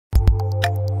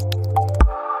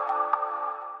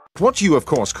What you, of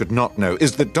course, could not know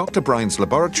is that Dr. Brine's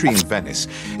laboratory in Venice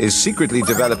is secretly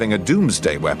developing a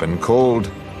doomsday weapon called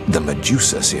the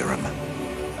Medusa Serum.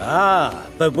 Ah,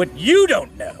 but what you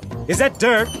don't know is that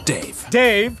Dirk,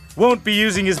 Dave, won't be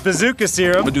using his bazooka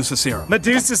serum,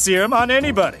 Medusa Serum, on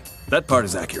anybody. That part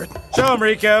is accurate. Show him,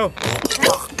 Rico.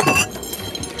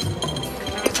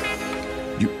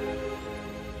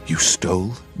 You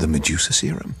stole the Medusa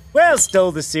Serum? Well,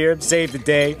 stole the serum, saved the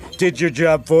day, did your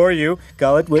job for you.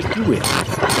 Call it what you will.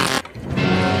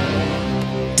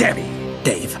 Debbie.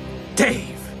 Dave.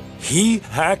 He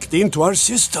hacked into our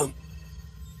system.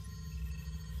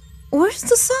 Where's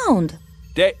the sound?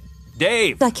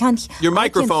 Dave! I can't. Your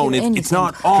microphone, it's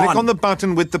not on. Click on the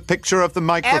button with the picture of the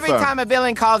microphone. Every time a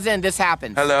villain calls in, this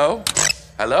happens. Hello?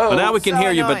 Hello? Well, now we can So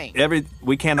hear annoying. you, but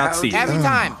we cannot see you. Every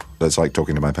time. That's like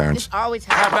talking to my parents. This always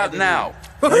How happens. about now?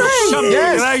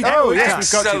 Yes! Oh, yes,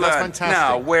 we've got you. Excellent. That's fantastic.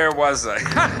 Now, where was I?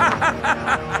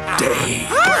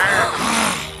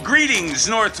 Greetings,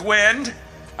 North Wind.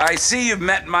 I see you've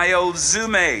met my old zoo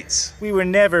mates. We were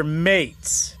never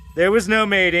mates. There was no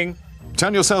mating.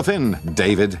 Turn yourself in,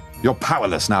 David. You're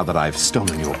powerless now that I've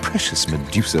stolen your precious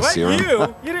Medusa What, Serum.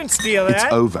 you? You didn't steal that.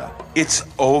 It's over. It's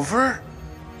over?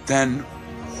 Then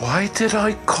why did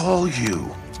I call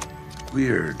you?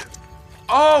 Weird.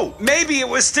 Oh, maybe it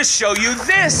was to show you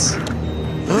this.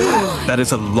 That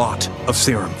is a lot of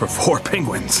serum for 4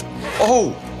 penguins.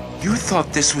 Oh, you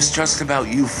thought this was just about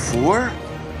you 4?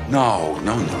 No.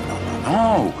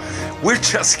 We're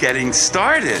just getting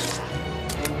started.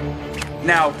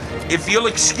 Now, if you'll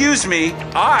excuse me,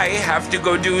 I have to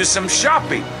go do some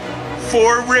shopping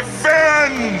for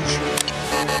revenge.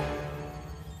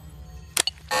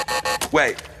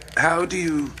 Wait, how do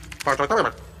you... What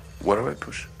do I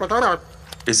push?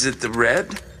 Is it the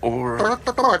red or... I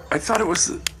thought it was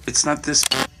the... It's not this...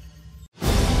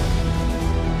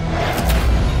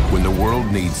 When the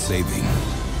world needs saving,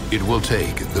 it will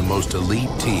take the most elite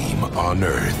team on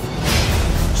Earth.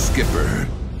 Skipper,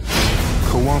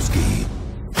 Kowalski,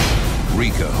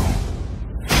 Rico,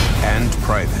 and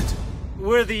Private.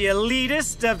 We're the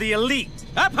elitist of the elite.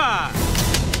 Up high!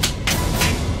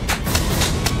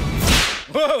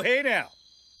 Whoa, hey now.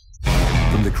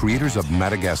 From the creators of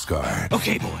Madagascar.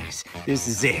 Okay, boys, this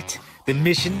is it. The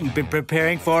mission we've been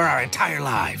preparing for our entire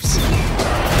lives.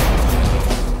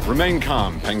 Remain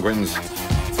calm, penguins.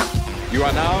 You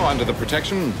are now under the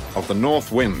protection of the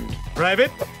North Wind.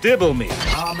 Private, dibble me.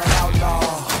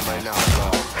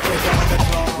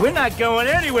 We're not going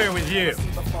anywhere with you.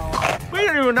 We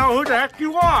don't even know who the heck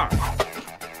you are.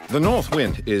 The North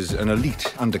Wind is an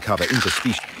elite undercover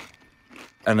interspecies.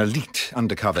 An elite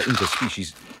undercover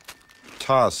interspecies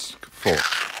task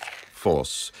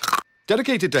force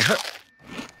dedicated to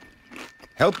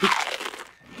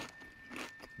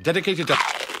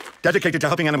dedicated to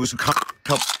helping animals who can't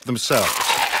help themselves.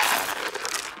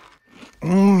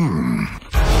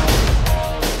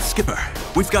 Skipper,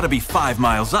 we've got to be 5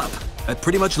 miles up. That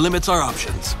pretty much limits our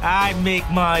options. I make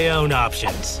my own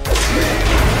options.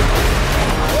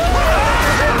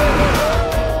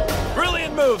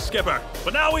 Brilliant move, Skipper.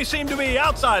 But now we seem to be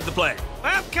outside the plane.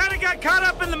 Well, kind of got caught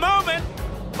up in the moment.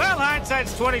 Well,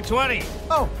 hindsight's 20/20.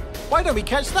 Oh, why don't we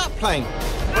catch that plane?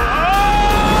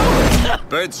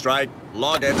 Bird strike.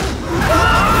 Log it.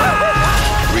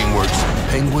 DreamWorks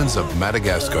Penguins of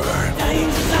Madagascar.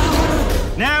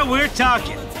 Now we're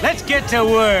talking. Let's get to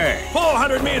work.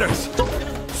 400 meters.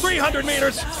 300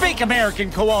 meters. Speak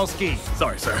American, Kowalski.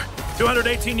 Sorry, sir.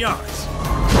 218 yards.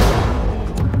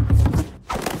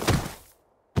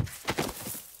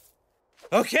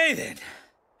 Okay, then.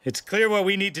 It's clear what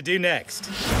we need to do next.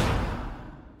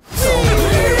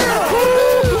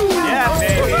 Yeah,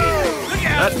 baby.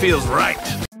 That feels right.